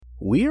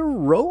We're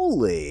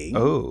rolling.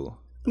 Oh.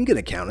 I'm going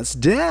to count us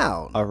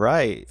down. All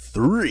right.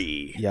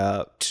 3.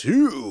 Yeah.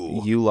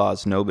 2. You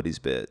lost nobody's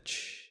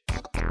bitch.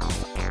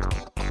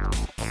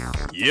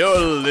 You're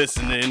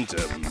listening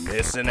to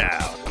Missing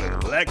Out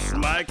with Lex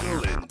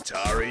Michael and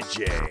Tari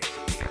J.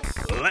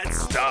 Let's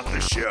start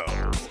the show.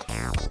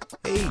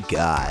 Hey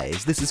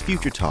guys, this is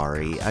Future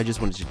Tari. I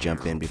just wanted to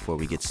jump in before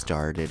we get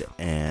started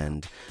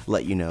and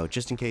let you know,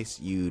 just in case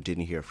you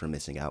didn't hear from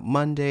Missing Out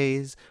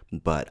Mondays,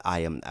 but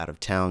I am out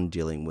of town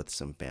dealing with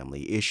some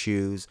family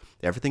issues.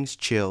 Everything's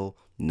chill,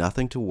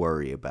 nothing to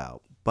worry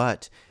about.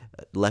 But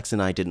Lex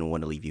and I didn't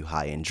want to leave you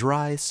high and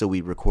dry, so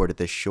we recorded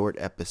this short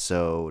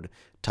episode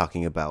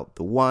talking about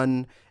The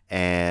One,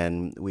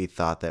 and we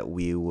thought that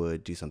we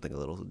would do something a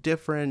little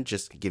different,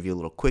 just give you a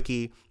little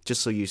quickie,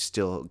 just so you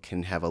still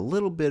can have a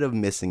little bit of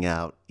missing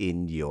out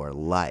in your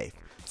life.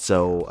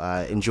 So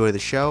enjoy the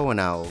show,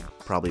 and I'll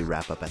probably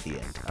wrap up at the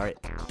end. All right,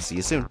 see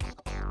you soon.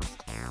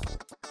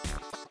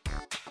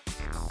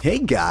 Hey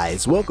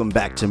guys, welcome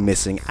back to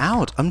Missing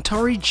Out. I'm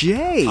Tari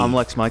J. I'm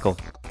Lex Michael.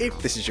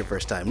 If this is your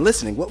first time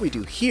listening, what we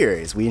do here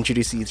is we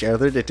introduce each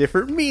other to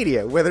different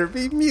media, whether it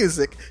be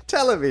music,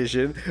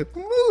 television,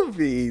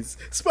 movies,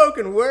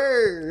 spoken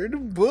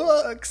word,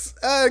 books,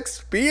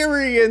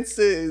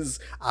 experiences,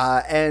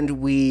 and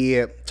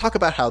we talk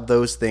about how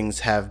those things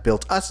have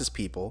built us as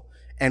people,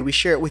 and we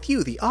share it with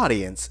you, the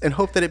audience, and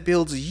hope that it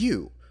builds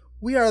you.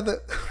 We are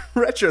the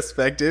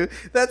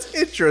retrospective. That's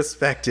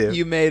introspective.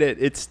 You made it.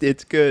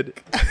 It's good.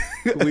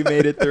 We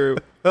made it through.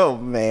 Oh,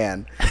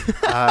 man.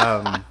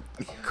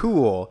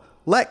 Cool.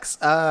 Lex,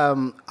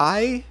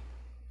 I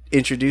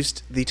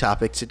introduced the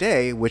topic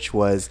today, which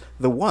was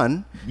The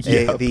One,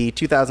 the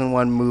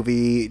 2001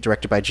 movie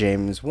directed by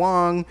James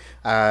Wong,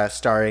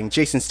 starring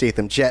Jason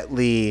Statham, Jet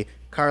Li,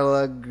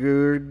 Carla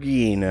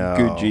Gugino.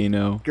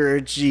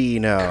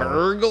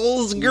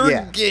 Gurgles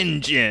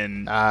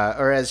Gurgingen.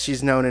 Or as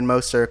she's known in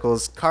most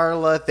circles,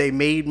 Carla, they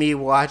made me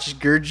watch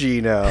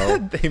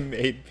Gurgino. They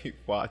made me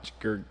watch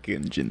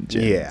Gurgingen.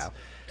 Yeah.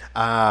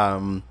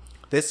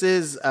 This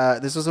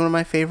was one of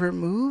my favorite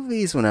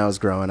movies when I was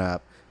growing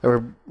up,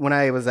 or when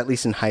I was at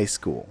least in high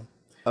school.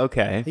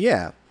 Okay.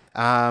 Yeah.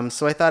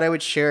 So I thought I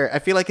would share. I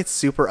feel like it's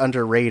super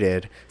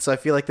underrated. So I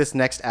feel like this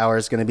next hour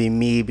is going to be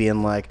me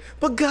being like,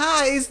 but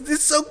guys, this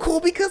is so cool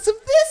because of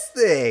this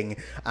thing.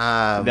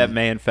 That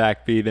may, in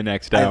fact, be the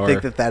next hour. I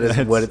think that is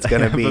what it's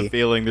going to be. I have a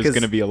feeling there's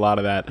going to be a lot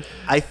of that.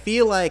 I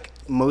feel like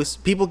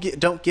most people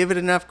don't give it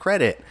enough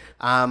credit.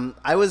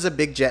 I was a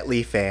big Jet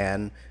Li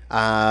fan.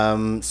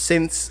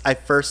 Since I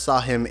first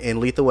saw him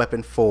in Lethal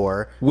Weapon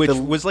 4. Which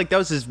was like, that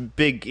was his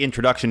big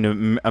introduction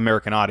to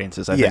American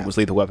audiences, I think, was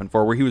Lethal Weapon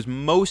 4, where he was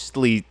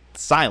mostly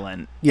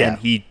silent, and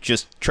he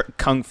just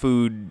kung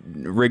fu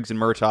Riggs and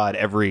Murtaugh at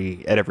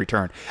every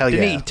turn.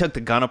 Didn't he took the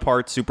gun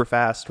apart super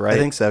fast, right? I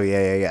think so,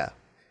 yeah.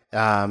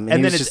 And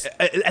then it's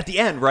at the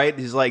end, right?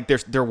 He's like,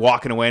 they're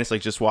walking away, and it's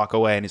like, just walk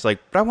away. And he's like,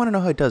 but I want to know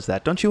how he does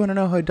that. Don't you want to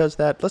know how he does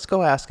that? Let's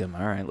go ask him.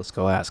 All right, let's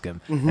go ask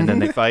him. Mm-hmm. And then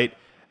they fight.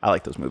 I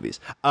like those movies.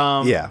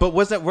 But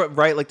wasn't that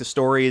right? Like, the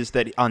story is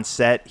that on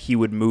set, he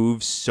would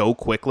move so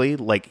quickly.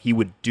 Like, he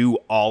would do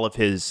all of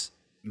his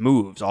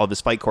moves, all of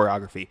his fight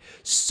choreography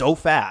so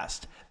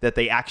fast that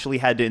they actually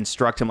had to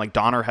instruct him. Like,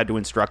 Donner had to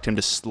instruct him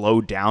to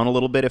slow down a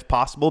little bit if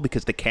possible,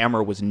 because the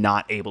camera was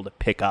not able to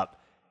pick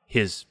up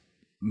his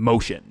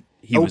motion.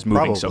 He was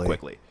moving so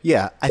quickly.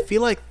 Yeah, I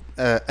feel like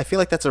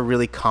that's a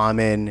really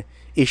common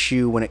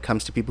issue when it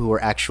comes to people who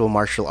are actual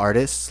martial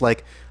artists.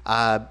 Like,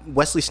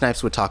 Wesley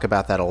Snipes would talk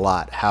about that a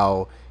lot,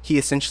 how he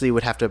essentially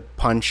would have to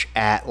punch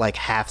at like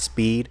half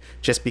speed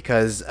just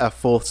because a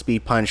full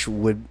speed punch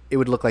would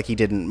look like he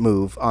didn't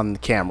move on the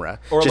camera,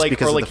 or just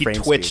like he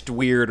twitched speed.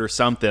 Weird or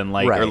something,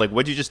 like, or like,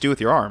 what'd you just do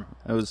with your arm?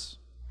 I was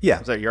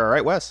like, you're all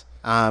right, Wes.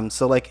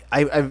 So like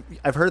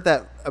I've heard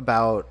that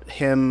about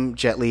him,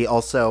 Jet Li,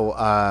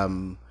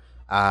 also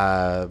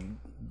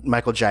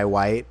Michael Jai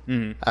White,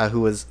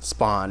 who was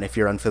Spawn, if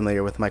you're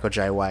unfamiliar with Michael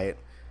Jai White.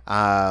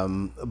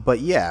 But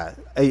yeah,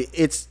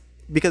 it's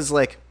because,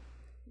 like,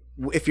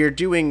 if you're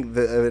doing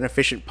an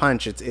efficient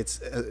punch, it's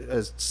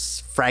a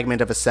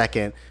fragment of a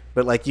second,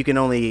 but like, you can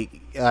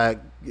only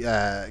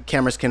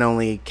cameras can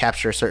only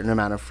capture a certain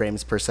amount of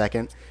frames per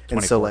second. 24.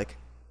 And so, like,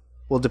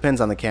 well, it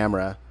depends on the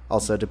camera.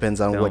 Also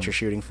depends on what you're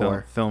shooting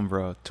for. Film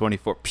bro,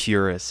 24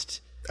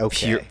 purist.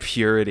 Okay.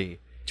 Purity.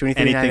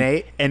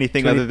 2398?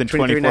 Anything other than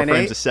 24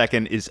 frames a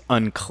second is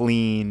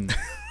unclean.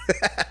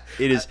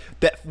 It is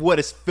that. What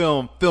is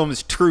film? Film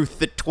is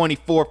truth at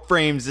 24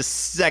 frames a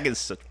second.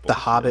 The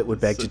Hobbit would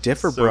beg to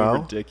differ, bro.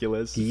 So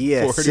ridiculous.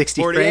 Yeah,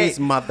 60 frames,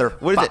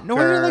 motherfucker. What is it? No,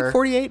 was it like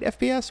 48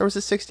 FPS, or was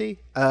it 60?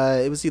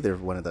 It was either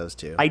one of those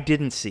two. I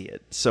didn't see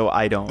it, so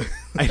I don't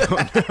know.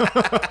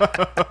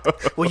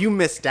 Well, you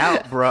missed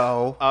out,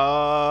 bro.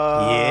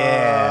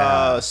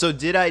 Yeah. So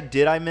did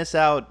I miss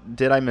out?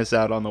 Did I miss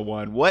out on The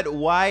One? What?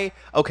 Why?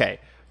 Okay.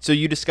 So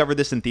you discovered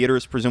this in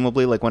theaters,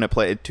 presumably, like when it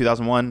played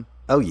 2001.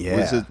 Oh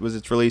yeah. Was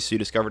its release? So you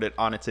discovered it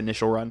on its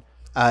initial run?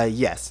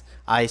 Yes.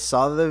 I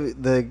saw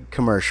the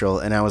commercial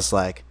and I was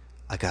like,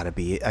 I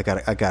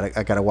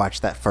gotta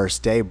watch that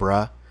first day,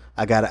 bruh.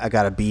 I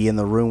gotta be in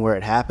the room where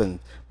it happened.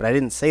 But I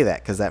didn't say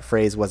that because that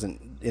phrase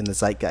wasn't in the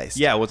zeitgeist.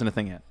 Yeah, it wasn't a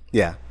thing yet.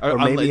 Yeah, or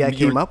maybe I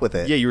came up with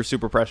it. Yeah, you were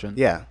super prescient.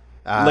 Yeah,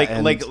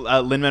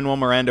 Lin-Manuel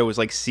Miranda was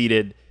like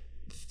seated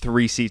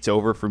 3 seats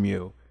over from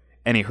you,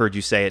 and he heard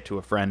you say it to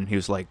a friend, and he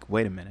was like,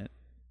 "Wait a minute."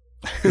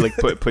 He like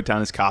put down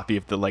his copy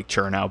of the like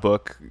Chernow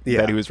book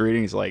that he was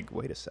reading. He's like,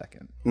 "Wait a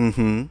second.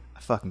 Mm-hmm. I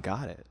fucking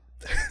got it.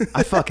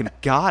 I fucking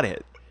got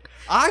it.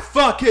 I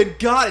fucking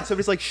got it."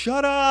 Somebody's like,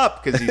 "Shut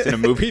up," because he's in a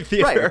movie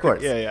theater. Right, of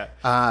course. Yeah.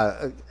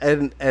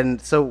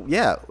 And so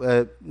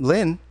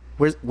Lynn,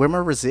 where my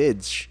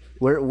resids?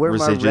 Where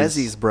my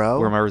resis,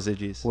 bro? Where my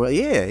residues? Well,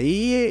 yeah,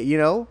 you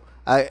know,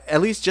 at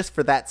least just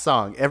for that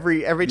song.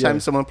 Every time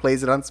someone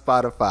plays it on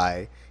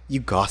Spotify, you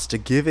got to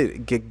give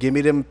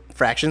me them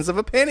fractions of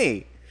a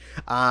penny.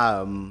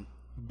 Yeah.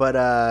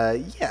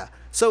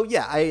 So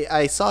yeah,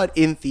 I saw it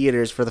in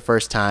theaters for the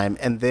first time,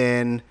 and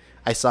then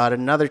I saw it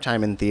another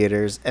time in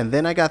theaters, and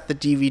then I got the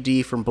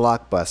DVD from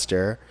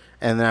Blockbuster,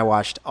 and then I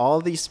watched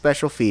all these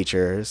special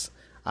features,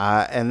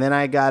 and then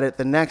I got it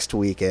the next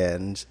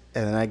weekend,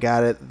 and then I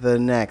got it the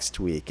next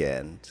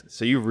weekend.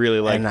 So you really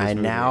like this movie. And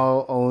I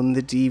now own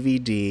the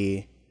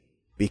DVD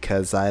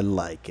because I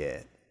like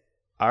it.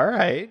 All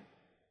right.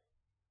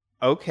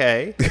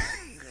 Okay.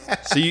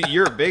 So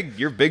you're a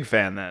big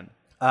fan then.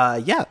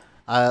 Yeah.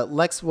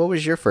 Lex, what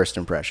was your first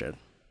impression?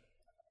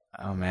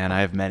 Oh man, I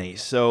have many.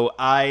 So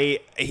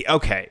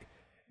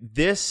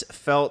this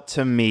felt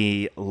to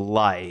me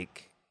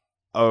like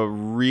a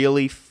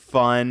really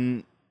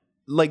fun,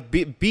 like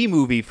B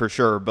movie for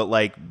sure, but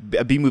like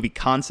a B movie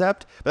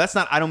concept. But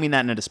I don't mean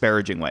that in a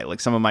disparaging way. Like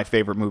some of my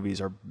favorite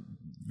movies are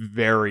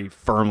very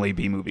firmly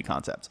B movie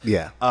concepts.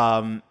 Yeah.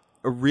 A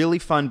really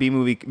fun B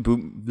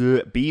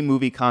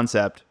movie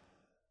concept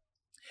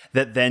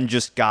that then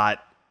just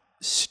got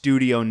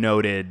studio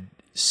noted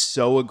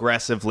so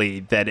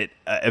aggressively that it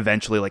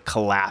eventually like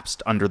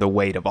collapsed under the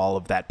weight of all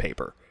of that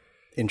paper.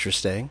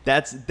 Interesting.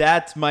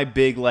 That's my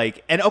big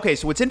like. And okay,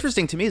 so what's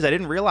interesting to me is I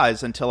didn't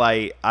realize until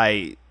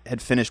I had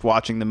finished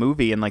watching the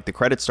movie and like the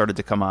credits started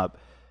to come up,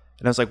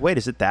 and I was like, wait,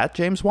 is it that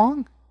James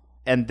Wong?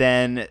 And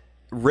then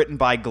written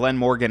by Glenn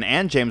Morgan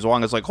and James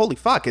Wong, I was like, holy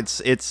fuck,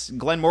 it's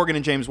Glenn Morgan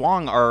and James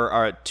Wong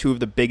are two of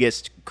the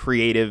biggest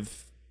creative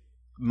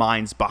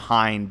minds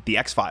behind the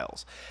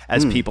X-Files,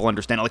 as people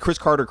understand it. Like Chris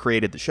Carter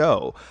created the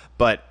show,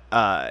 but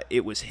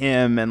it was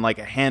him and like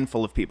a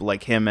handful of people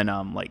like him and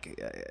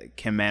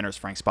Kim Manners,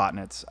 Frank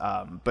Spotnitz,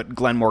 but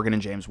Glenn Morgan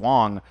and James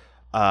Wong,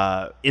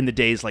 in the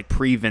days like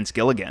pre-Vince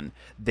Gilligan,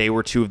 they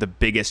were two of the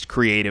biggest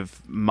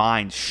creative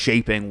minds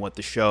shaping what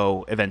the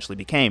show eventually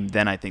became.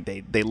 Then I think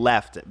they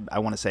left, I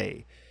want to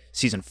say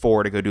season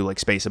 4 to go do like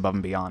Space Above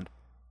and Beyond.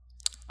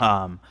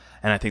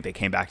 And I think they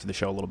came back to the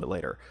show a little bit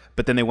later.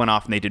 But then they went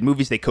off and they did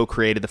movies. They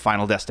co-created the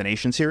Final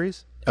Destination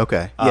series.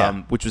 Okay.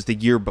 Yeah. Which was the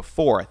year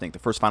before, I think. The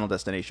first Final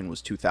Destination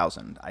was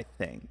 2000, I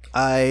think.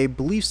 I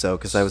believe so,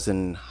 because I was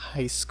in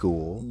high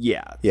school.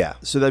 Yeah. Yeah.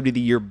 So that'd be the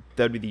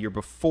year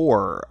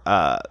before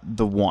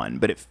the one.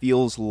 But it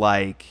feels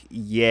like,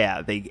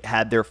 yeah, they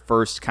had their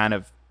first kind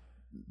of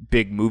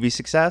big movie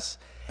success.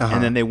 Uh-huh.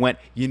 And then they went,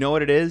 you know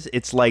what it is?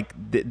 It's like,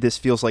 this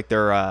feels like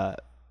they're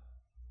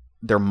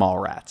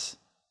Mallrats.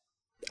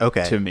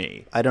 Okay. To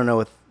me. I don't know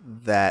what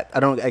that...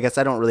 I guess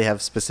I don't really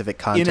have specific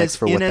context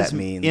for what that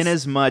means. In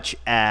as much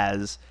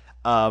as...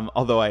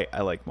 although I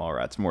like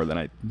Mallrats more than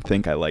I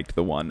think I liked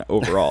the one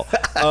overall.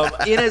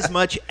 In as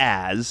much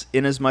as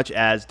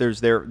there's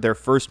their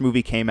first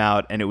movie came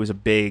out and it was a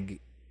big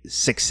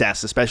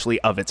success, especially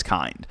of its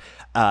kind.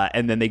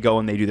 And then they go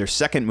and they do their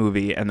second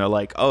movie and they're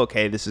like, oh,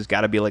 okay, this has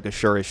got to be like a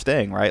sure-ish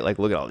thing, right? Like,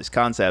 look at all these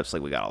concepts.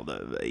 Like, we got all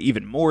the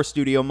even more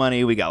studio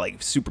money. We got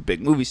like super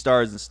big movie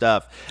stars and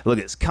stuff. Look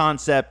at this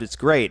concept. It's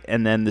great.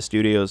 And then the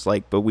studio's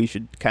like, but we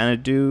should kind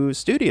of do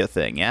studio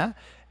thing, yeah?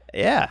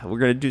 Yeah, we're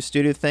going to do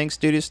studio things,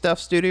 studio stuff,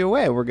 studio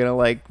way. We're going to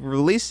like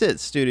release it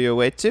studio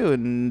way too.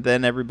 And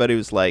then everybody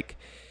was like,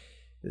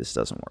 this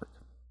doesn't work.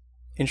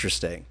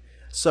 Interesting.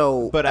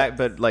 So, but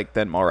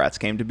then Mallrats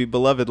came to be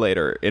beloved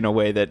later in a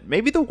way that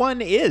maybe the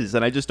one is,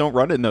 and I just don't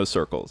run in those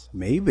circles.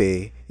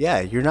 Maybe, yeah,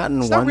 you're not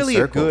in it's one. Not really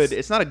circles.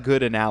 It's not a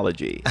good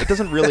analogy. It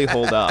doesn't really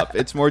hold up.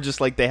 It's more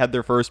just like they had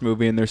their first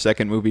movie and their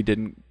second movie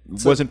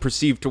wasn't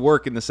perceived to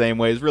work in the same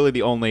way. Is really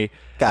the only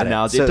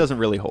analogy. It doesn't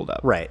really hold up.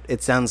 Right.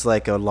 It sounds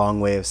like a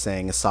long way of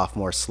saying a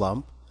sophomore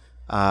slump.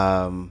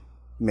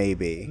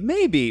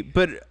 Maybe,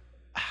 but.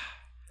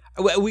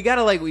 We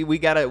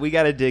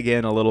gotta dig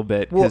in a little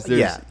bit. Well,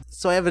 yeah.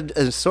 So I have an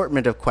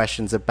assortment of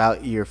questions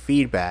about your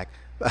feedback.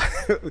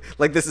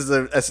 Like this is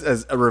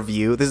a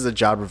review. This is a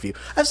job review.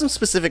 I have some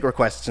specific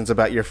questions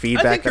about your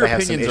feedback. I think your that I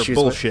have opinions some issues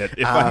are bullshit. With.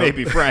 If I may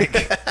be frank,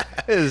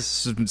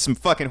 this is some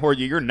fucking hoard.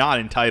 You're not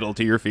entitled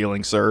to your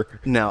feelings, sir.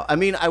 No, I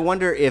mean I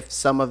wonder if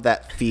some of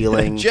that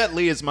feeling. Jet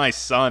Li is my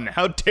son.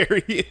 How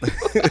dare you?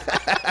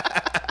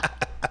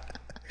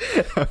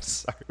 I'm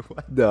sorry.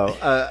 What? No,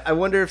 I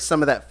wonder if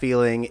some of that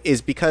feeling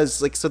is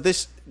because, like, so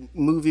this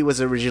movie was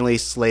originally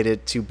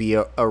slated to be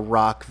a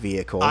rock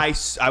vehicle. I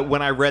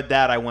when I read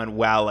that, I went,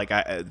 wow, like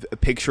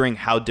picturing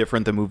how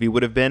different the movie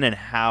would have been and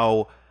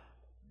how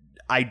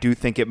I do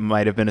think it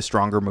might have been a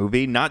stronger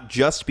movie, not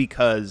just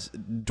because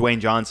Dwayne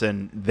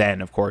Johnson,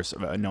 then, of course,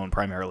 known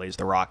primarily as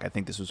The Rock. I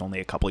think this was only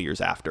a couple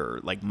years after,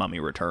 like, Mummy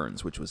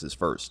Returns, which was his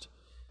first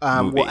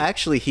movie. Well,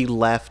 actually, he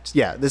left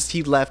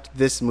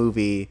this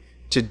movie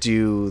to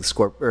do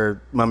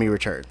Mummy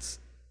Returns.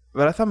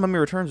 But I thought Mummy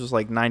Returns was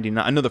like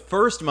 99. I know the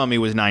first Mummy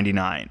was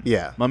 99.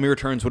 Yeah. Mummy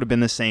Returns would have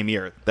been the same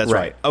year. That's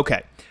right.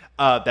 Okay.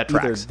 That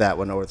tracks. Either that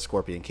one or the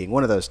Scorpion King,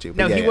 one of those two.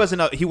 No, he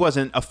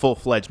wasn't a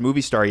full-fledged movie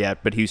star yet,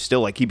 but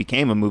he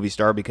became a movie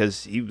star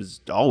because he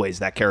was always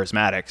that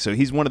charismatic. So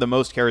he's one of the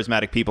most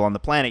charismatic people on the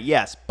planet,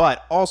 yes,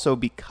 but also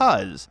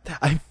because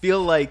I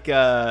feel like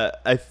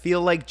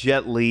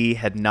Jet Li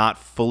had not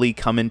fully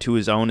come into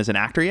his own as an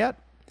actor yet.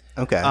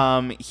 Okay.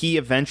 He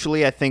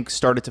eventually, I think,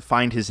 started to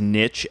find his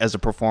niche as a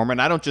performer,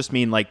 and I don't just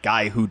mean like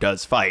guy who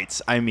does fights.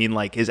 I mean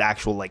like his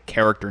actual like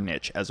character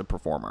niche as a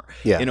performer.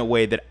 Yeah. In a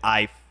way that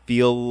I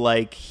feel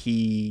like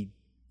he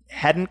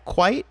hadn't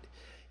quite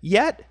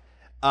yet.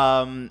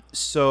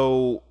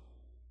 So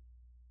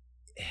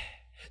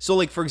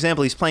like, for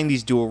example, he's playing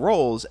these dual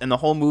roles, and the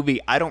whole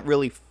movie, I don't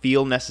really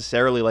feel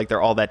necessarily like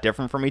they're all that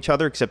different from each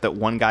other, except that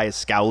one guy is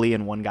scowly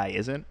and one guy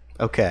isn't.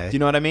 Okay. Do you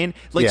know what I mean?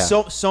 Like,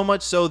 so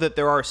much so that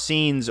there are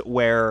scenes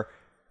where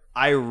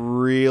I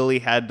really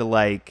had to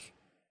like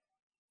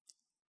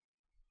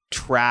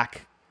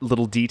track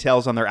little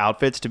details on their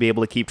outfits to be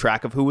able to keep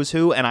track of who was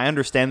who, and I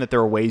understand that there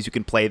are ways you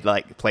can play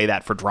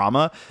that for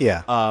drama.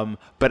 Yeah.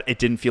 But it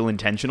didn't feel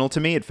intentional to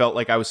me. It felt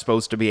like I was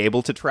supposed to be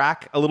able to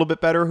track a little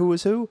bit better who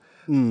was who.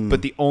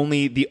 But the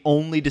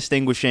only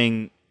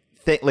distinguishing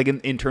thing, like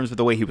in terms of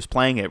the way he was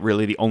playing it,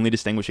 really the only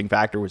distinguishing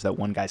factor was that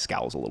one guy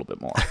scowls a little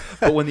bit more.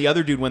 But when the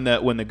other dude, when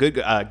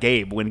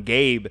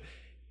Gabe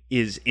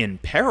is in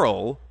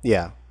peril,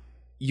 yeah,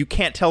 you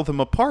can't tell them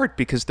apart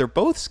because they're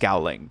both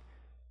scowling.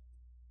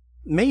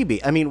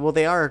 Maybe. I mean, well,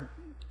 they are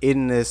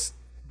in this,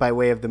 by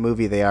way of the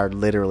movie, they are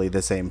literally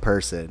the same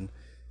person.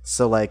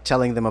 So, like,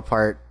 telling them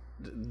apart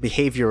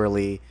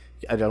behaviorally,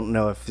 I don't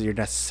know if you're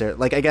necessarily...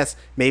 Like, I guess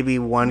maybe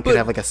one could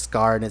have, like, a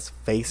scar in his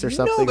face or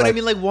something. No, but I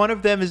mean, like, one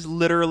of them is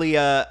literally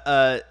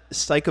a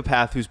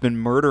psychopath who's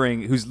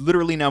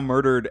literally now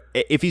murdered...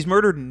 If he's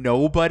murdered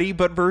nobody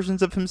but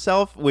versions of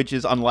himself, which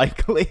is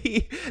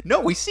unlikely...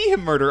 No, we see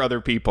him murder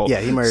other people. Yeah,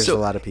 he murders a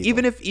lot of people.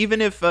 Even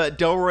if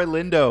Delroy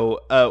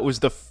Lindo was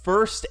the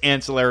first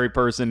ancillary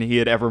person he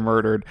had ever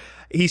murdered,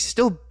 he's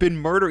still been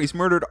murdered. He's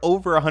murdered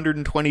over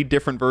 120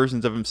 different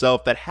versions of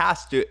himself. That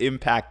has to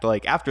impact,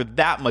 like, after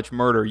that much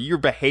murder, your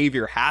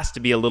behavior has to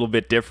be a little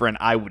bit different,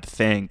 I would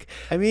think.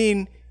 I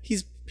mean,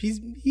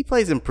 he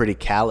plays him pretty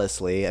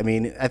callously. I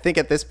mean, I think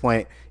at this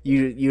point,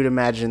 you'd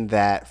imagine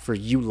that for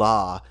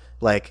Yulaw,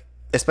 like,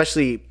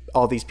 especially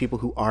all these people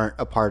who aren't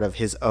a part of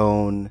his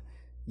own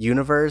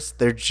universe,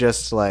 they're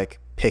just like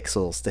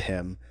pixels to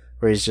him.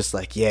 Where he's just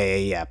like,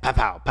 yeah, pow,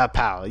 pow, pow,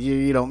 pow.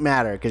 You don't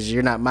matter because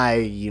you're not my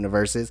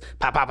universes.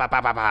 Pow, pow, pow,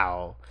 pow, pow,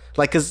 pow.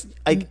 Like, because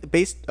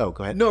go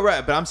ahead. No,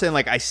 right, but I'm saying,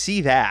 like, I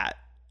see that.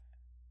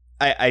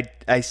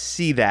 I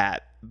see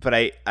that, but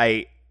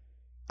I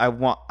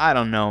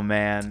don't know,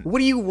 man. What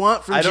do you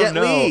want from Jet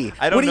Li?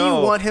 I don't know. What do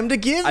you want him to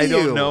give you? I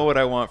don't know what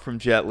I want from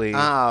Jet Li.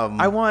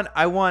 I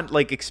want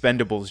like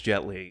Expendables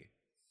Jet Li.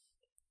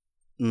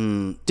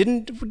 What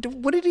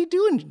did he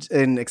do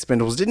in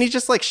Expendables? Didn't he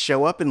just like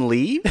show up and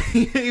leave?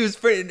 He was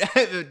pretty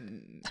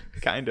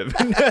kind of.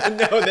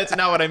 No, that's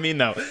not what I mean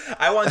though.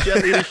 I want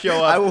Jet Li to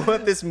show up. I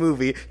want this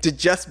movie to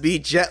just be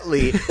Jet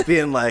Li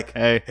being like,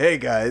 hey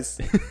guys,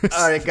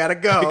 I gotta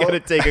go. I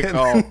gotta take a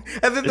call.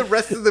 And then the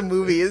rest of the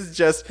movie is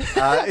just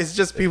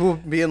people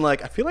being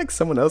like, I feel like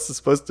someone else is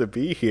supposed to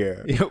be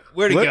here.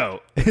 Where'd he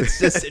go? It's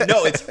just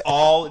it's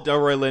all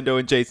Delroy Lindo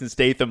and Jason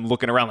Statham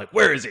looking around like,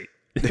 where is he?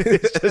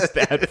 It's just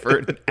that for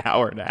an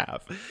hour and a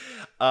half.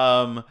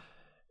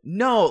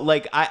 No,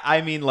 like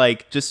I mean,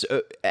 like just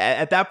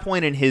at that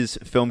point in his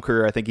film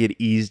career, I think he had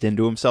eased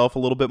into himself a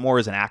little bit more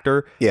as an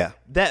actor. Yeah,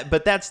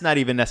 but that's not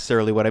even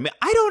necessarily what I mean.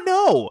 I don't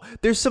know.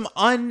 There's some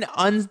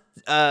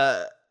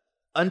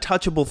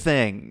untouchable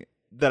thing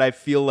that I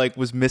feel like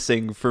was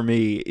missing for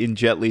me in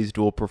Jet Li's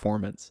dual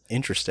performance.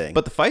 Interesting,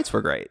 but the fights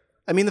were great.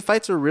 I mean, the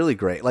fights were really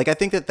great. Like, I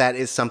think that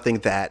is something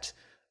that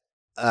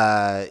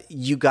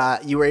you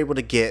were able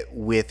to get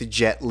with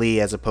Jet Li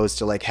as opposed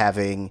to like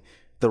having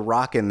The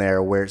Rock in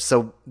there, where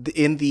so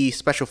in the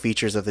special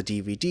features of the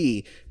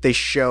DVD they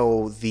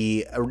show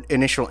the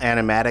initial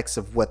animatics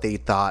of what they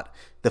thought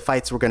the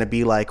fights were going to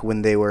be like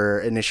when they were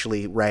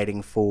initially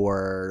writing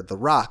for The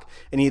Rock,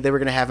 and they were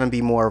going to have him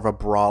be more of a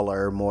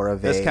brawler, more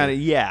of That's kind of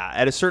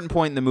at a certain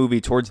point in the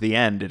movie towards the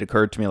end it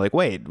occurred to me like,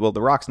 wait, well,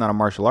 The Rock's not a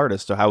martial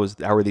artist, so how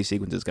are these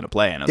sequences going to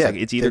play? And I was like,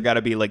 it's either got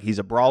to be like he's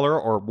a brawler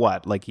or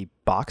what, like he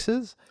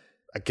boxes,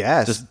 I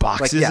guess. Just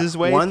boxes his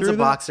way one's through a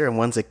boxer and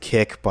one's a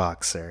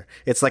kickboxer.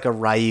 It's like a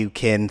Ryu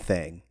Kin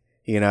thing,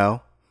 you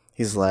know?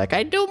 He's like,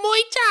 I do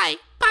Muay Thai.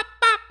 Pop,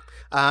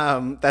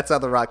 pop. That's how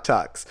The Rock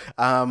talks.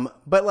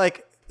 But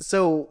like,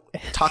 so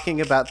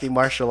talking about the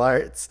martial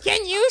arts.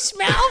 Can you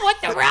smell what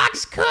The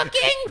Rock's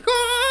cooking?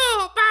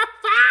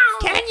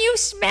 Can you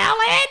smell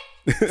it?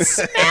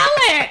 Smell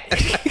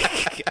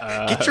it!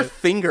 Get your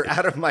finger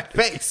out of my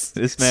face.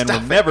 This man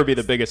will never be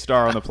the biggest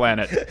star on the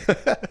planet.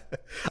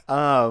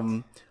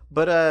 Yeah,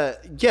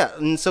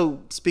 and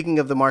so speaking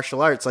of the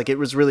martial arts, like, it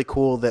was really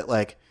cool that,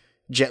 like,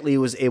 Jet Li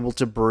was able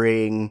to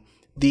bring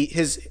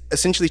his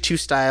essentially two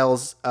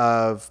styles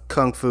of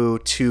kung fu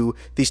to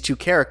these two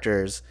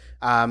characters,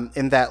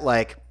 in that,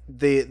 like,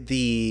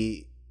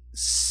 the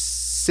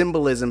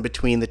symbolism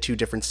between the two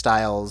different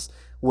styles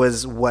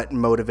was what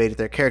motivated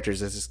their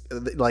characters. It's just,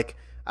 like,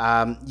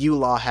 Yu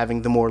Law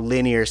having the more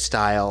linear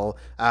style.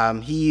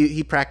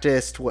 He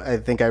practiced, I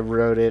think I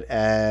wrote it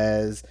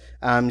as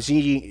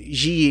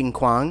Ji Ying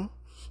Kwang,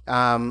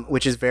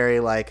 which is very,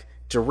 like,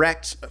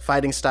 direct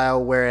fighting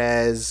style,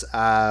 whereas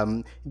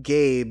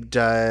Gabe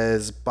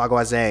does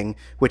Bagua Zhang,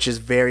 which is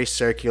very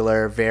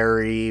circular,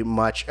 very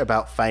much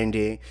about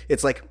finding.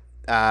 It's like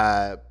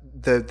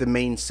the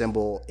main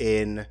symbol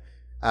in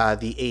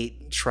the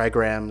 8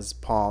 trigrams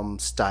palm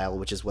style,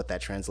 which is what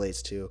that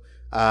translates to,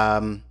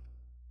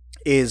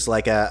 is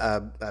like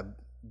a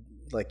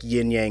like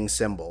yin yang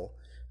symbol.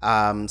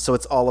 So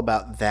it's all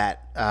about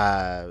that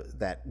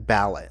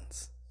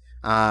balance.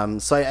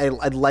 So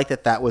I like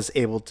that was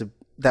able to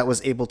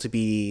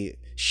be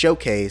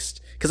showcased,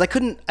 because I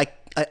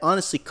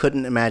honestly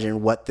couldn't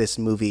imagine what this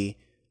movie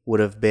would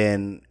have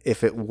been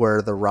if it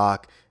were The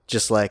Rock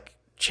just, like,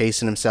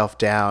 chasing himself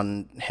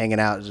down, hanging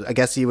out. I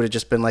guess he would have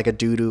just been like a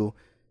dude who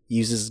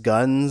uses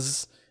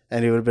guns,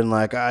 and he would have been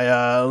like,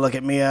 look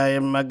at me, I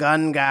am a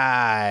gun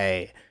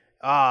guy.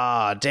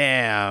 Oh,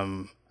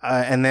 damn.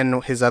 And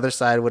then his other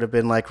side would have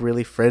been, like,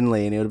 really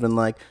friendly, and he would have been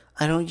like,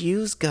 I don't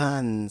use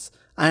guns.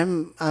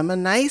 I'm a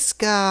nice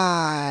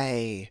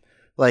guy.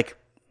 Like,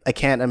 I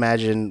can't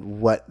imagine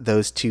what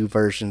those two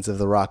versions of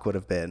The Rock would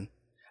have been.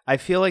 I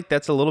feel like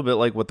that's a little bit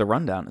like what The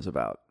Rundown is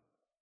about.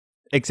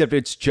 Except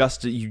it's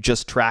just, you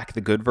just track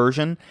the good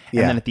version, and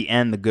then at the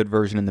end, the good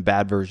version and the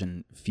bad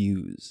version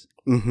fuse.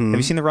 Mm-hmm. Have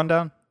you seen The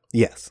Rundown?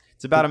 Yes.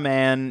 It's about a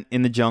man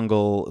in the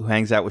jungle who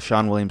hangs out with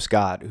Sean William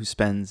Scott, who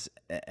spends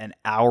an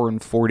hour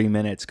and 40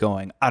 minutes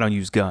going, I don't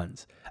use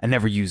guns. I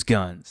never use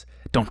guns.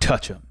 Don't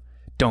touch them.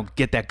 Don't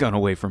get that gun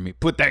away from me.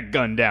 Put that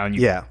gun down,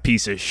 you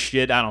piece of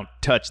shit. I don't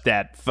touch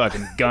that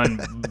fucking gun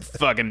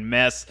fucking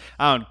mess.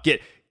 I don't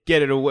get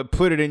it away.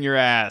 Put it in your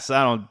ass.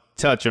 I don't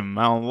touch them.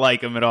 I don't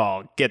like them at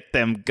all. Get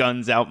them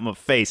guns out my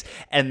face.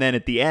 And then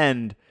at the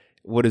end,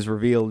 what is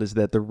revealed is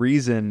that the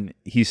reason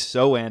he's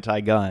so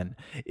anti-gun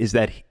is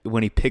that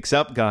when he picks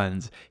up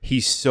guns,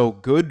 he's so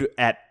good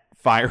at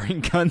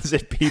firing guns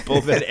at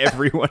people that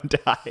everyone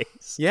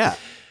dies. Yeah,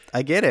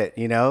 I get it.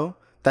 You know,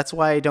 that's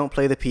why I don't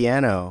play the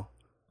piano.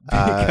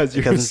 Because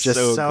I'm just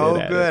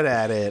so good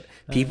at it.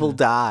 People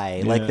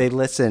die. Like, they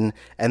listen,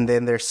 and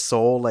then their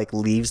soul, like,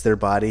 leaves their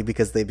body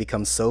because they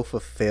become so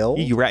fulfilled.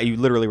 You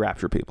literally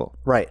rapture people.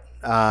 Right.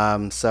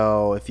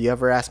 So if you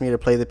ever ask me to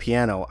play the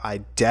piano, I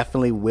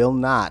definitely will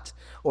not.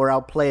 Or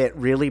I'll play it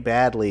really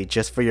badly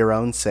just for your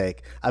own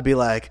sake. I'll be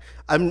like,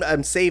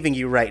 I'm saving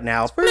you right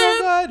now. It's for your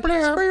own good.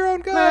 It's for your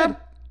own good.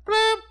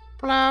 Blop,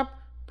 blop,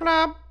 blop,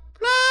 blop.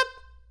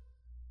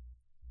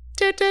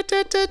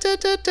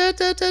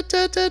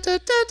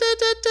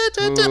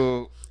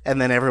 And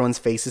then everyone's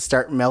faces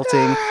start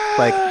melting,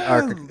 like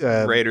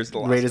Raiders of the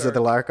Raiders of the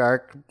Lark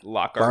Ark.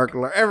 Raiders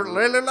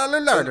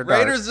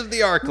of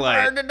the Ark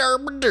Light.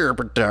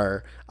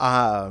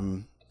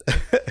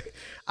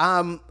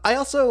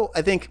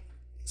 I think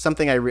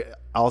something I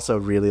also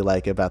really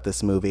like about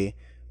this movie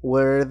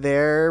were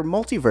their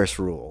multiverse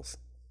rules,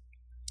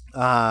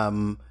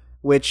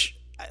 which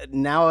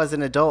now as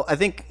an adult, I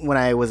think when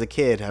I was a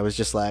kid, I was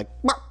just like,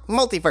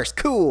 multiverse,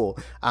 cool.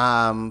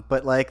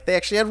 But, like, they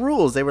actually had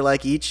rules. They were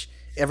like,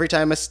 every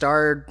time a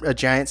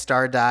giant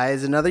star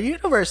dies, another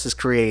universe is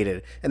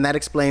created. And that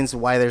explains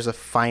why there's a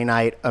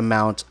finite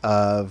amount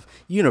of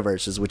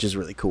universes, which is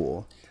really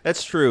cool.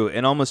 That's true.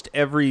 In almost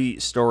every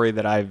story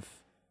that I've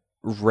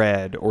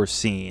read or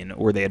seen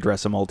where they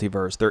address a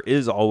multiverse, there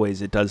is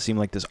always, it does seem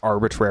like this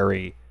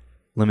arbitrary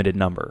limited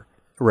number.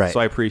 Right. So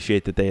I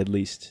appreciate that they at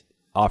least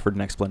offered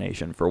an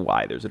explanation for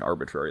why there's an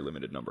arbitrary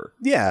limited number.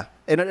 Yeah.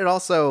 And it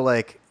also,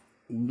 like,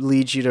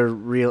 leads you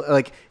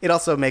to it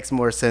also makes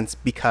more sense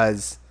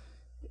because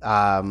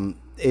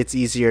it's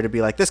easier to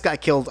be like, this guy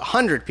killed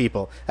 100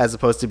 people, as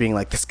opposed to being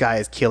like, this guy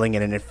is killing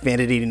an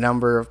infinity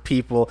number of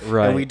people.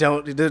 Right.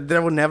 And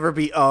there will never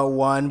be a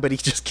one, but he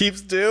just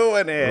keeps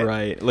doing it.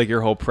 Right. Like, your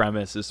whole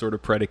premise is sort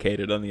of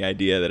predicated on the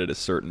idea that at a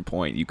certain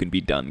point you can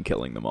be done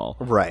killing them all.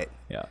 Right.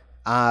 Yeah.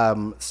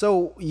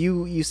 So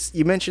you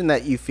mentioned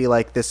that you feel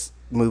like this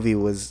movie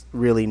was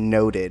really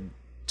noted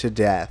to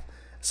death.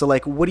 So,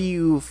 like, what do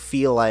you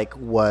feel like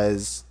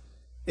was,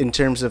 in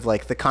terms of,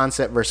 like, the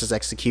concept versus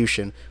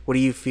execution, what do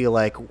you feel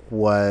like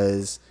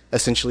was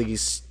essentially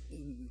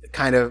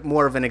kind of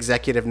more of an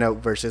executive note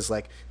versus,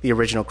 like, the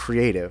original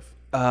creative?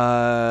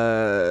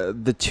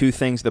 The two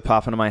things that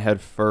pop into my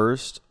head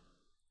first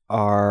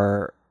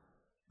are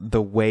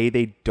the way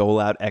they dole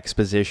out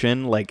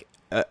exposition, like,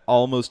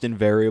 almost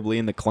invariably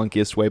in the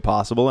clunkiest way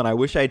possible. And I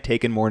wish I had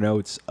taken more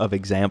notes of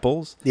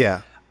examples.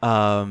 Yeah.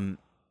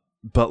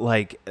 but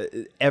like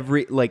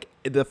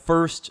the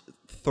first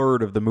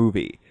third of the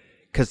movie,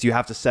 because you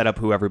have to set up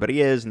who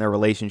everybody is and their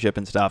relationship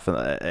and stuff,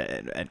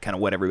 and kind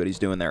of what everybody's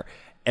doing there.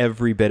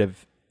 Every bit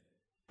of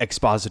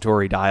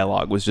expository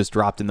dialogue was just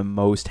dropped in the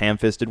most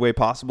ham-fisted way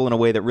possible, in a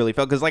way that really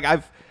felt, because like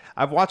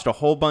I've watched a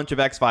whole bunch of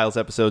X-Files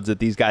episodes that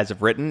these guys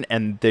have written,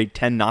 and they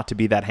tend not to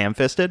be that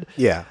ham-fisted.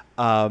 Yeah.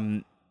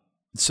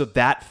 So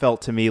that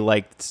felt to me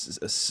like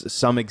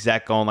some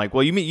exec going like,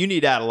 well, you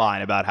need to add a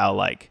line about how,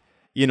 like,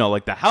 you know,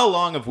 like the how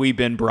long have we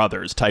been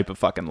brothers type of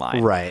fucking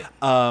line. Right.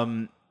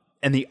 And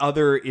the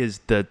other is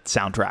the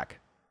soundtrack.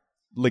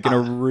 Like in a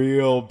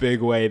real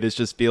big way, this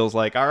just feels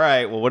like, all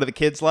right, well, what are the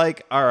kids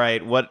like? All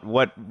right,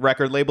 what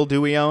record label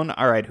do we own?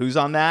 All right, who's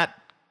on that?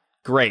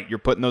 Great, you're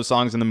putting those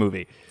songs in the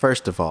movie.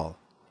 First of all,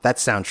 that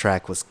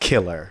soundtrack was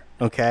killer.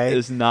 Okay,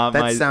 it's not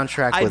that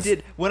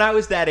soundtrack. When I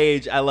was that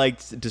age, I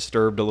liked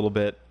Disturbed a little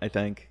bit, I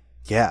think.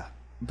 Yeah,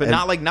 but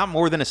not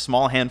more than a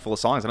small handful of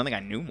songs. I don't think I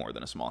knew more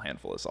than a small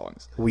handful of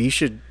songs. Well, you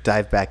should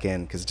dive back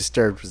in because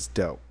Disturbed was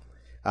dope.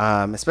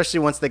 Especially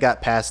once they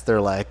got past their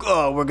like,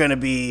 oh, we're gonna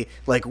be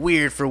like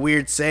weird for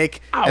weird's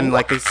sake, and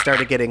like they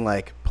started getting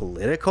like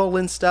political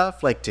and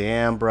stuff. Like,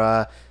 damn,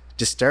 bruh,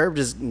 Disturbed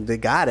they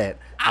got it.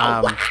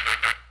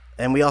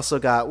 And we also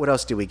got, what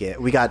else do we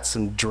get? We got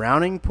some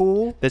Drowning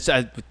Pool. That's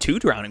 2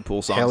 Drowning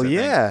Pool songs. Hell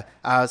yeah.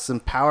 Some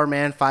Power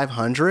Man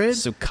 500.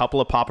 So a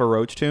couple of Papa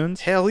Roach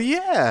tunes. Hell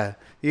yeah.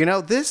 You know,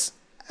 the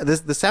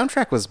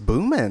soundtrack was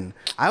booming.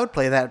 I would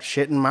play that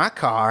shit in my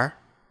car.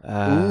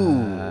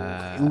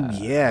 Ooh,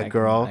 yeah,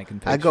 girl.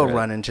 I go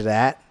run into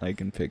that. I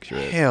can picture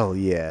it. Hell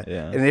yeah.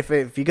 And if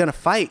you're gonna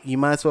fight, you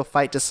might as well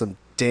fight to some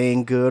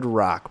dang good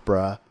rock,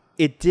 bruh.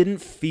 It didn't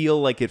feel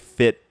like it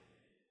fit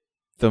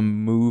the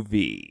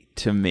movie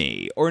to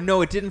me, or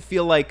no, it didn't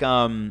feel like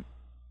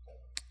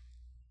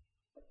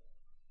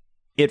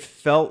it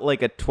felt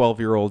like a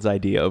 12-year-old's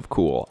idea of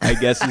cool, I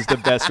guess is the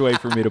best way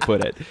for me to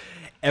put it.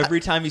 Every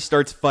time he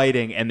starts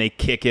fighting and they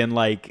kick in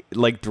like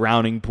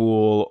Drowning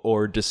Pool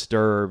or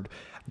Disturbed,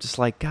 I'm just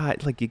like,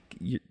 God, like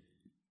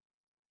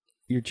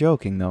you're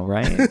joking though,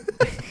 right?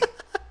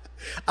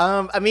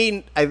 I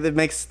mean,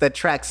 that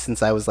tracks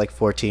since I was like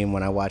 14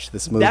 when I watched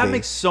this movie. That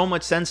makes so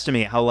much sense to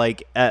me. How an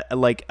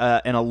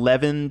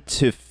 11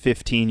 to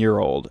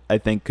 15-year-old, I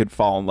think, could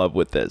fall in love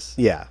with this.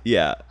 Yeah,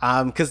 yeah.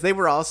 Because they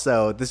were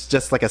also, this is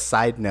just like a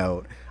side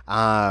note.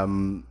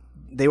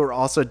 They were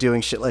also doing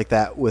shit like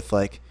that with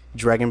like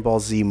Dragon Ball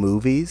Z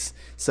movies.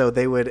 So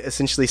they would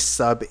essentially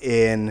sub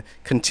in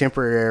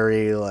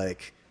contemporary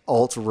like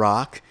alt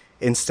rock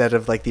instead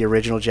of like the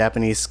original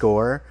Japanese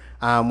score.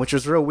 Which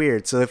was real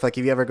weird. So if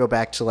you ever go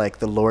back to like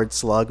the Lord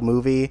Slug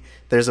movie,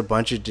 there's a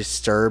bunch of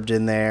Disturbed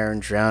in there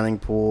and Drowning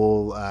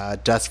Pool,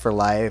 Dust for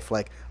Life,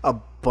 like a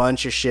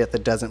bunch of shit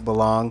that doesn't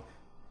belong.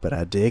 But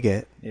I dig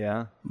it.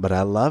 Yeah. But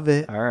I love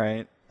it. All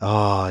right.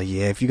 Oh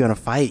yeah, if you're gonna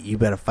fight, you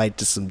better fight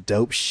to some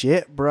dope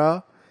shit,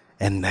 bro.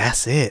 And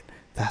that's it.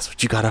 That's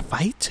what you gotta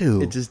fight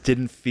to. It just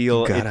didn't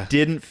feel. It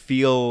didn't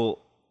feel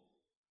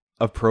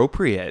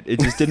appropriate.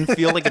 It just didn't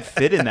feel like it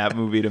fit in that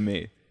movie to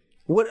me.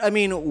 What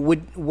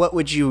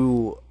would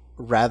you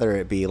rather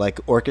it be?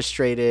 Like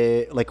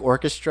orchestrated, like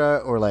orchestra,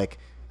 or like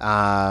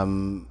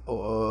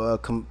all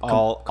King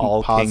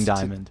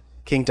Diamond.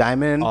 King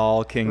Diamond.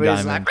 All King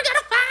Diamond. Like, we're gonna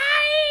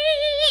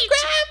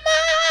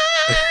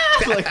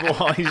fight, Grandma. Like,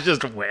 well, he's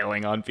just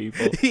wailing on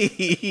people.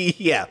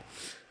 Yeah.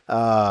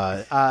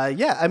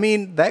 Yeah. I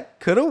mean, that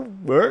could have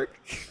worked.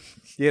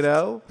 You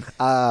know.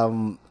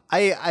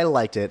 I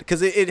liked it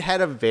because it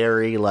had a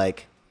very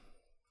like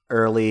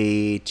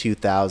early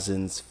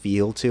 2000s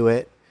feel to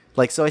it,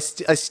 like, so I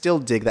still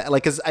dig that,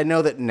 like, because I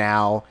know that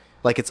now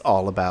like it's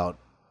all about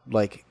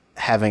like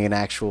having an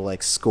actual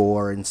like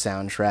score and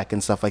soundtrack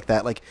and stuff like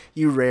that. Like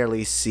you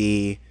rarely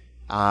see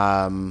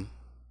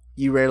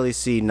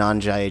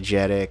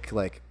non-diegetic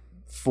like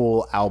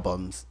full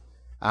albums,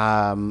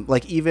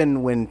 like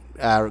even when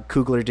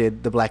Coogler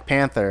did the Black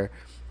Panther,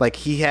 like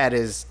he had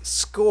his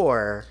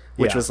score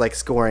which was like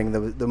scoring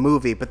the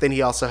movie, but then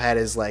he also had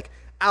his like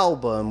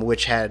album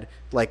which had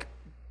like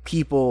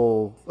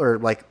people or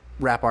like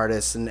rap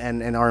artists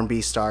and R&B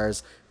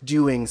stars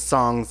doing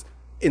songs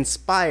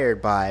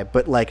inspired by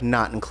but like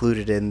not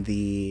included in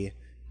the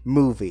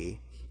movie.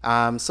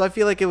 So I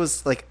feel like it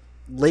was like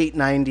late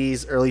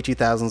 90s early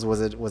 2000s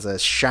was a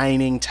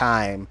shining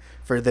time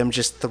for them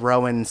just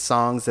throwing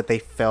songs that they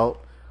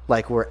felt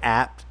like were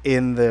apt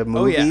in the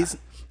movies.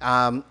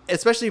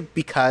 Especially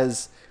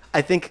because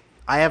I think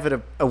I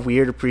have a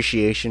weird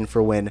appreciation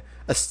for when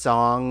a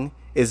song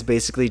is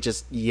basically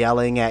just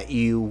yelling at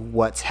you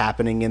what's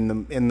happening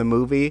in the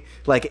movie.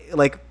 Like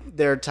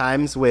there are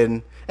times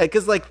when,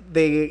 because like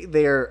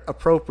they are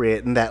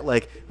appropriate in that,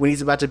 like when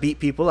he's about to beat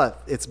people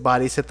up, its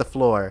bodies hit the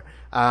floor.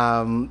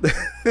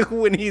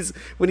 When he's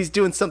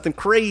doing something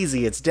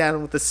crazy, it's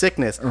down with the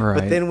sickness. Right.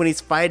 But then when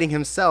he's fighting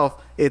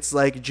himself, it's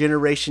like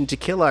Generation to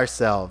Kill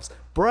Ourselves,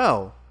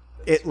 bro.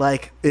 It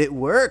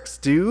works,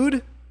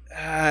 dude.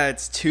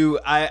 It's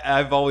too.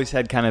 I've always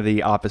had kind of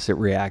the opposite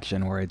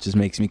reaction where it just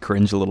makes me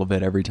cringe a little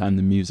bit every time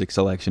the music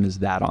selection is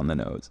that on the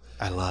nose.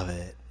 I love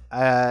it.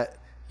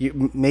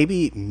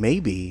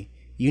 maybe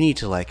you need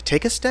to like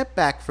take a step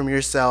back from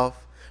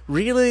yourself,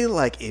 really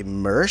like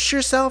immerse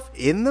yourself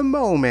in the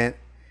moment,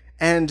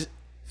 and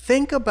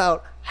think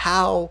about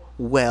how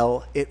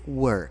well it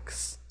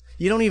works.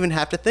 You don't even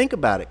have to think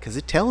about it because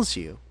it tells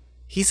you.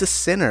 He's a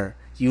sinner.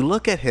 You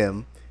look at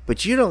him,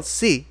 but you don't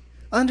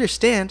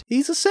understand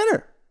he's a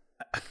sinner.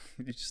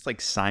 It's just like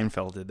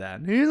Seinfeld did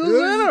that. He's a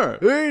sinner.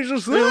 He's a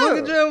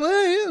sinner.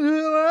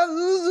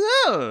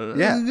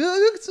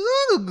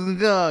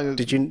 Yeah.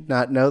 Did you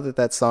not know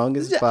that song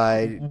is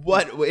by...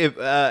 What? If,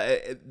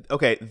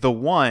 okay, The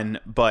One,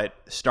 but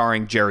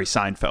starring Jerry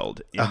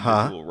Seinfeld in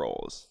dual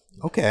roles.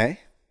 Okay.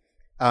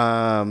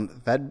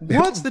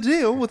 What's the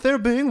deal with there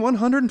being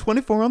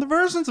 124 other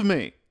versions of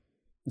me?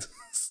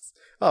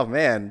 Oh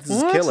man, this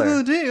is killer. What's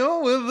the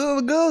deal with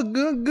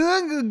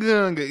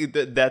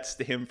That's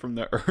him from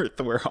the Earth,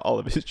 where all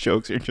of his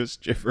jokes are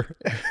just gibberish.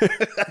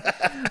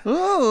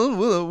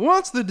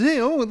 What's the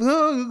deal with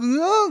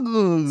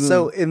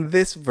So in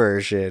this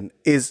version,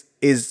 is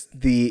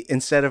the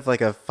instead of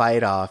like a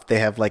fight off, they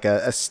have like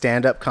a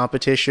stand-up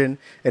competition,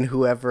 and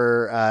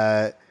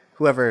whoever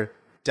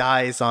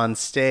dies on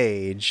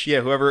stage.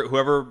 Yeah,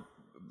 whoever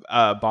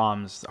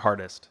bombs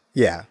hardest.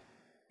 Yeah.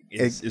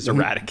 Is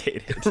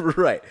eradicated.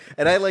 Right.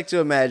 And I like to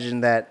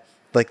imagine that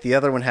like the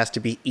other one has to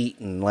be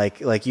eaten. Like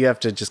you have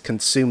to just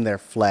consume their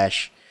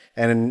flesh.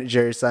 And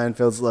Jerry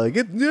Seinfeld's like,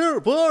 you're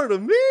a part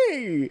of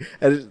me.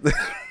 And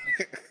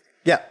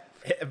yeah.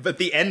 But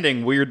the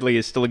ending, weirdly,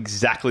 is still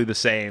exactly the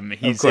same.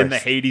 He's in the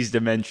Hades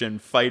dimension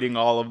fighting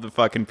all of the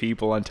fucking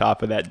people on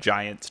top of that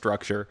giant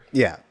structure.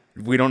 Yeah.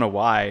 We don't know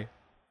why.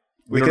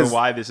 We don't know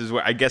why this is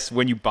where... I guess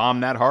when you bomb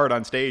that hard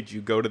on stage, you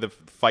go to the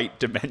fight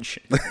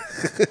dimension.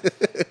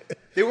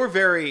 They were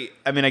very...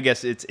 I mean, I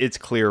guess it's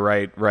clear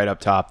right up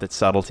top that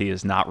subtlety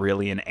is not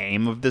really an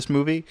aim of this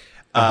movie,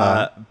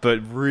 but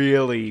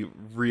really,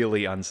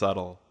 really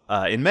unsubtle.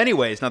 In many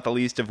ways, not the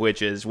least of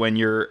which is when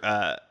you're...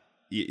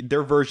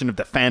 their version of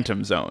the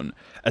Phantom Zone,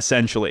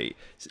 essentially,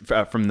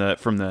 from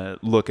the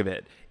look of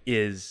it,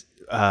 is...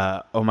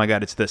 oh my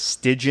God, it's the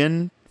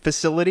Stygian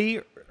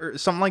facility... or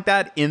something like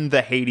that in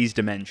the Hades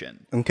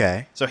dimension.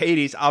 Okay. So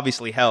Hades,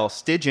 obviously hell.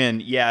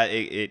 Stygian, yeah,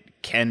 it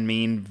can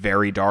mean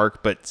very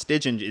dark, but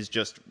Stygian is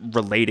just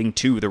relating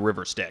to the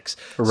river Styx.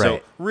 Right.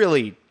 So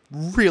really,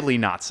 really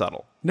not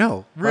subtle.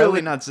 No.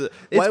 Really not subtle.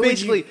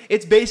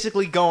 It's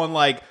basically going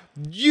like,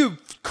 you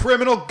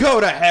criminal, go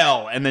to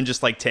hell, and then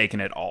just like taking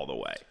it all the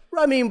way.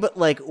 I mean, but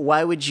like,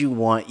 why would you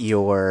want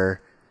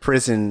your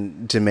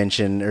prison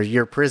dimension or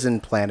your prison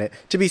planet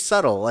to be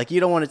subtle? Like, you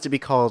don't want it to be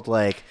called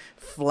like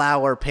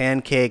flower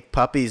pancake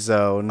puppy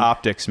zone.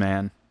 Optics,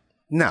 man.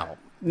 No.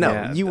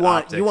 Yeah, you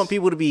want optics.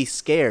 People to be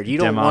scared. You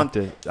don't want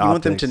you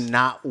want them to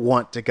not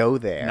want to go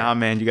there. Nah,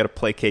 man, you got to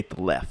placate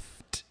the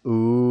left.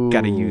 Ooh.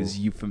 Got to use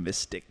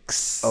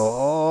euphemistics.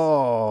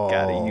 Oh.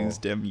 Got to use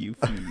them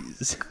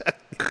euphemies.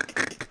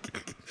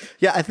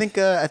 Yeah, I think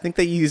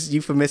they used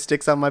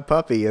euphemistics on my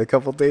puppy a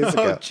couple days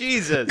ago. Oh,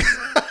 Jesus.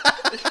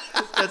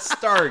 That's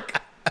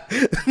stark.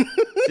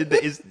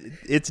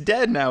 It's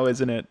dead now,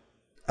 isn't it?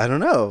 I don't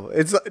know.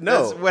 It's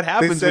no. That's what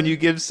happens when you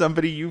give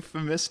somebody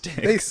euphemistic.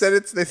 They said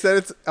it's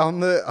on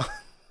the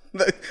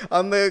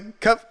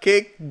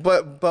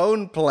cupcake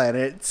bone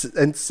planet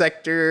and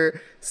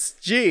sector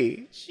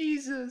G.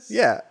 Jesus.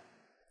 Yeah.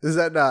 Is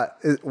that not?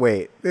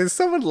 Wait, did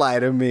someone lie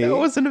to me? That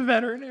wasn't a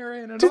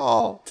veterinarian at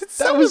all. Did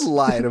someone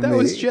lie to me? That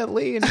was Jet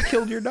Li, and he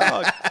killed your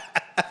dog.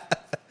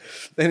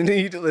 Then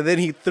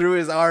he threw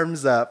his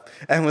arms up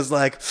and was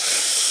like,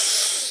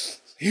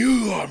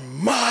 "You are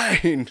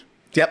mine."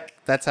 Yep,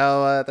 that's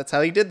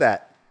how he did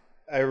that.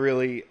 I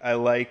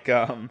like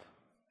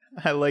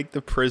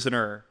the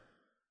prisoner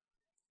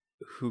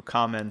who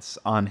comments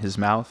on his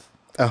mouth.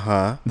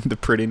 The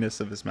prettiness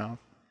of his mouth.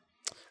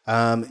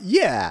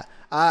 Yeah.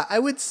 I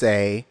would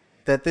say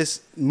that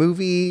this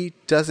movie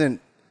doesn't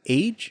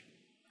age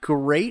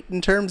great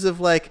in terms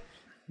of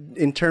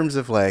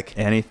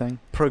anything.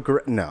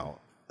 No,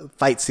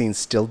 fight scenes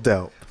still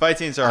dope. Fight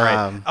scenes are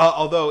alright.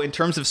 Although in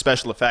terms of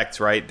special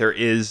effects, right, they're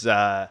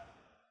a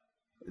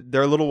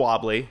little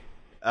wobbly.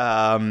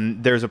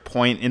 There's a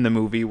point in the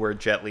movie where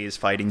Jet Li is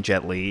fighting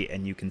Jet Li,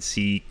 and you can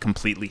see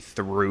completely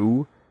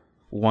through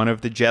one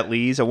of the Jet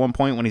Lis at one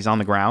point when he's on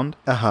the ground,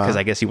 because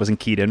I guess he wasn't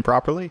keyed in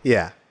properly.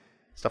 Yeah.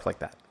 Stuff like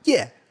that.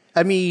 Yeah.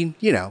 I mean,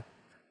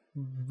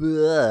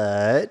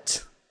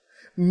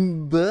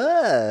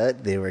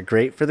 but they were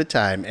great for the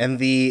time. And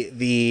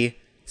the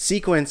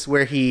sequence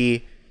where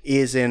he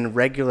is in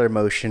regular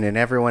motion and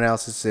everyone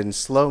else is in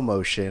slow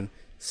motion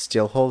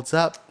still holds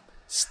up.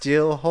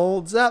 I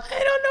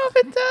don't know if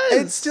it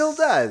does. It still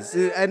does.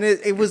 And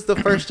it was the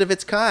first of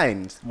its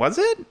kind. Was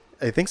it?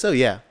 I think so,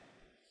 yeah.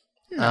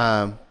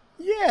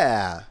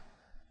 Yeah.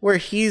 Where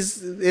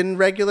he's in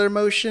regular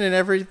motion and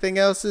everything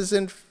else is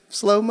in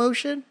slow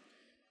motion?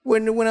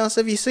 When else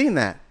have you seen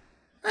that?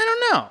 I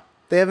don't know.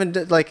 They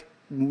haven't, like,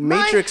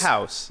 Matrix. My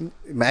house.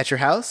 At your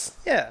house?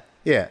 Yeah.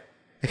 Yeah.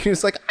 He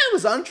was like, I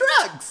was on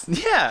drugs.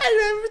 Yeah. And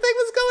everything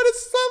was going in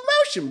slow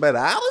motion, but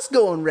I was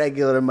going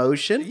regular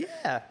motion.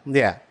 Yeah.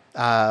 Yeah.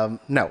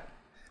 No.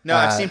 No,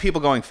 I've seen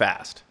people going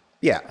fast.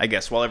 Yeah. I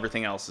guess, while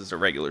everything else is at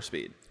regular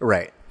speed.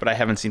 Right. But I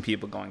haven't seen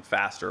people going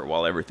faster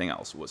while everything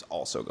else was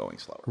also going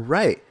slower.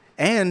 Right.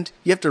 And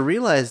you have to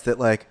realize that,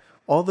 like,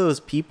 all those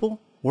people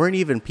weren't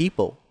even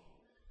people.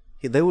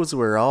 Those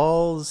were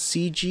all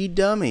CG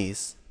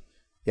dummies.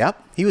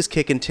 Yep. He was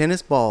kicking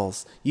tennis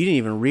balls. You didn't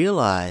even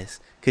realize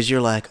because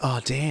you're like,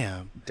 oh,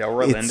 damn.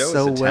 Delroy Lindo is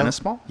a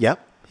tennis ball?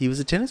 Yep. He was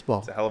a tennis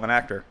ball. He's a hell of an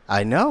actor.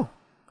 I know.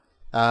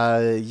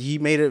 He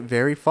made it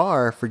very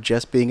far for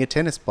just being a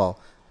tennis ball.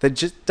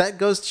 That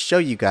goes to show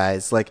you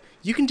guys, like,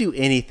 you can do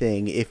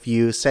anything if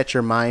you set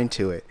your mind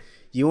to it.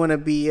 You want to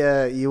be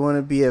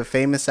a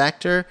famous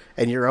actor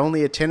and you're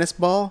only a tennis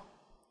ball?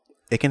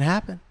 It can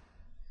happen.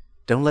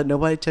 Don't let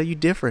nobody tell you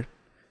different.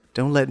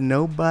 Don't let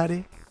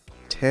nobody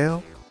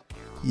tell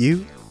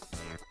you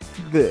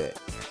good.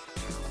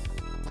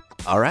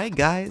 All right,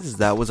 guys,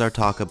 that was our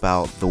talk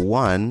about The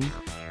One.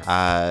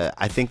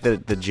 I think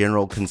that the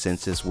general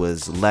consensus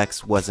was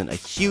Lex wasn't a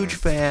huge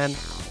fan,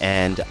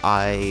 and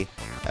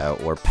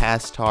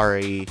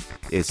Pastari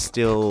is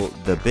still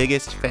the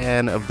biggest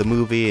fan of the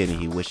movie, and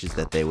he wishes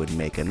that they would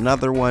make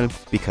another one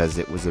because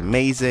it was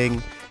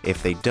amazing.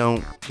 If they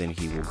don't, then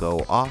he will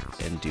go off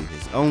and do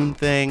his own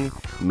thing,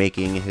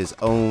 making his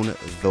own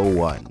The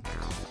One.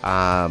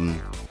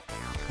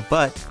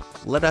 But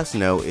let us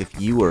know if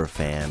you were a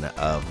fan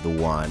of The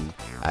One.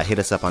 Hit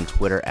us up on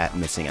Twitter at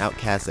Missing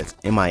Outcast. That's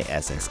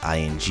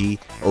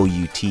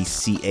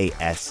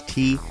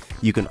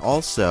MissingOutcast. You can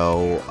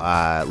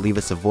also leave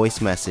us a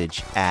voice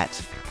message at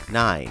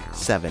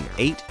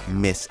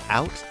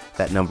 978-MISS-OUT.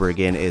 That number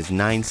again is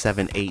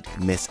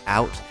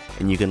 978-MISS-OUT.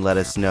 And you can let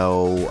us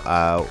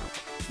know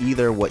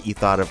either what you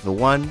thought of The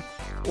One,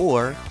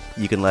 or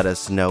you can let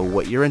us know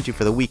what you're into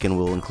for the week, and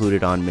we'll include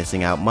it on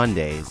Missing Out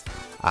Mondays.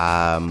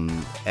 And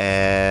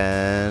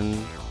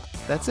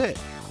that's it.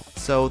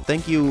 So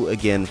thank you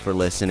again for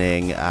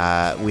listening.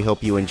 We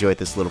hope you enjoyed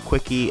this little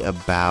quickie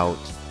about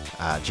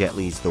Jet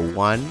Li's The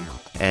One,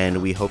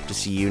 and we hope to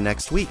see you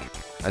next week.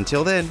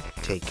 Until then,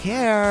 take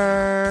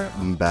care.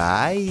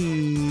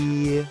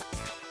 Bye.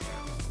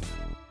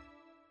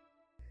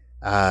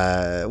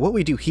 What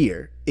we do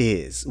here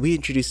is we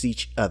introduce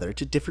each other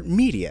to different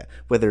media,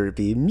 whether it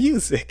be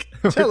music,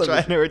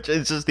 television.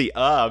 It's just the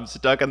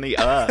stuck on the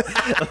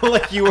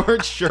like you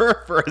weren't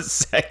sure for a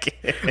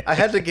second. I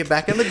had to get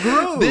back in the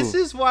groove. This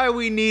is why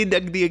we need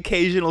the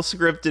occasional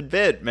scripted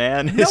bit,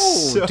 man. No,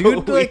 so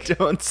dude, we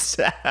don't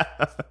sound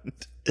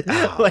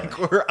like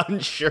we're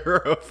unsure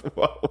of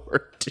what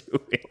we're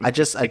doing. I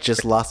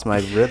just lost my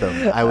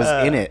rhythm. I was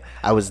in it.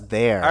 I was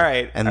there. All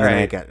right. And then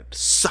I got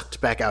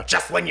sucked back out.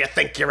 Just when you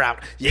think you're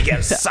out, you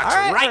get sucked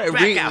right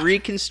back out.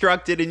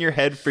 Reconstruct it in your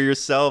head for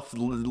yourself.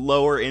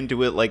 Lower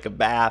into it like a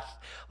bath,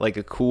 like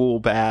a cool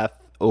bath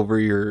over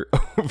your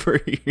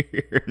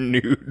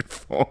nude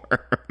form.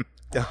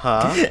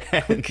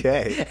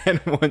 Okay.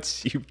 And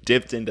once you've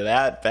dipped into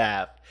that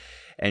bath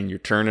and you're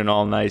turning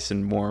all nice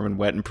and warm and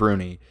wet and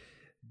pruny,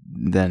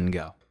 then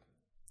go.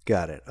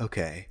 Got it.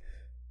 Okay.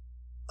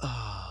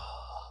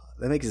 Oh,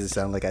 that makes it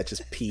sound like I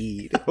just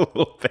peed. A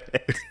little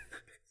bit.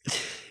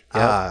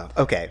 Yep.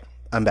 Okay.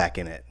 I'm back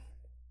in it.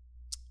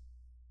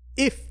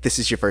 If this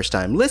is your first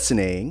time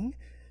listening...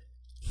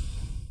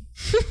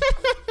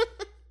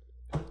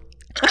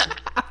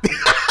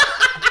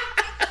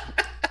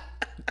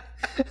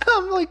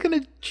 I'm like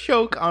gonna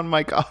choke on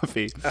my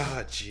coffee.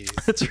 Oh, jeez.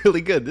 That's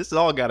really good. This is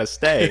all gotta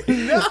stay.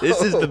 No.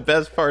 This is the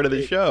best part of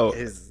the show.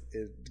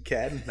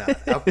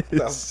 I'll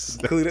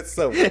include it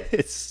so much.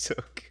 It's so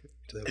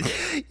good.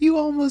 You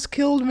almost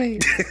killed me.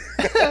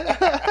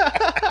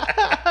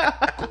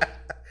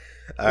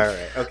 All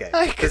right. Okay.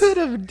 I could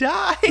have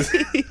died.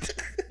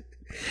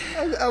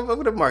 I'm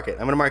going to mark it.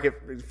 I'm going to mark it.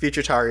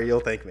 Future Tari, you'll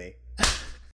thank me.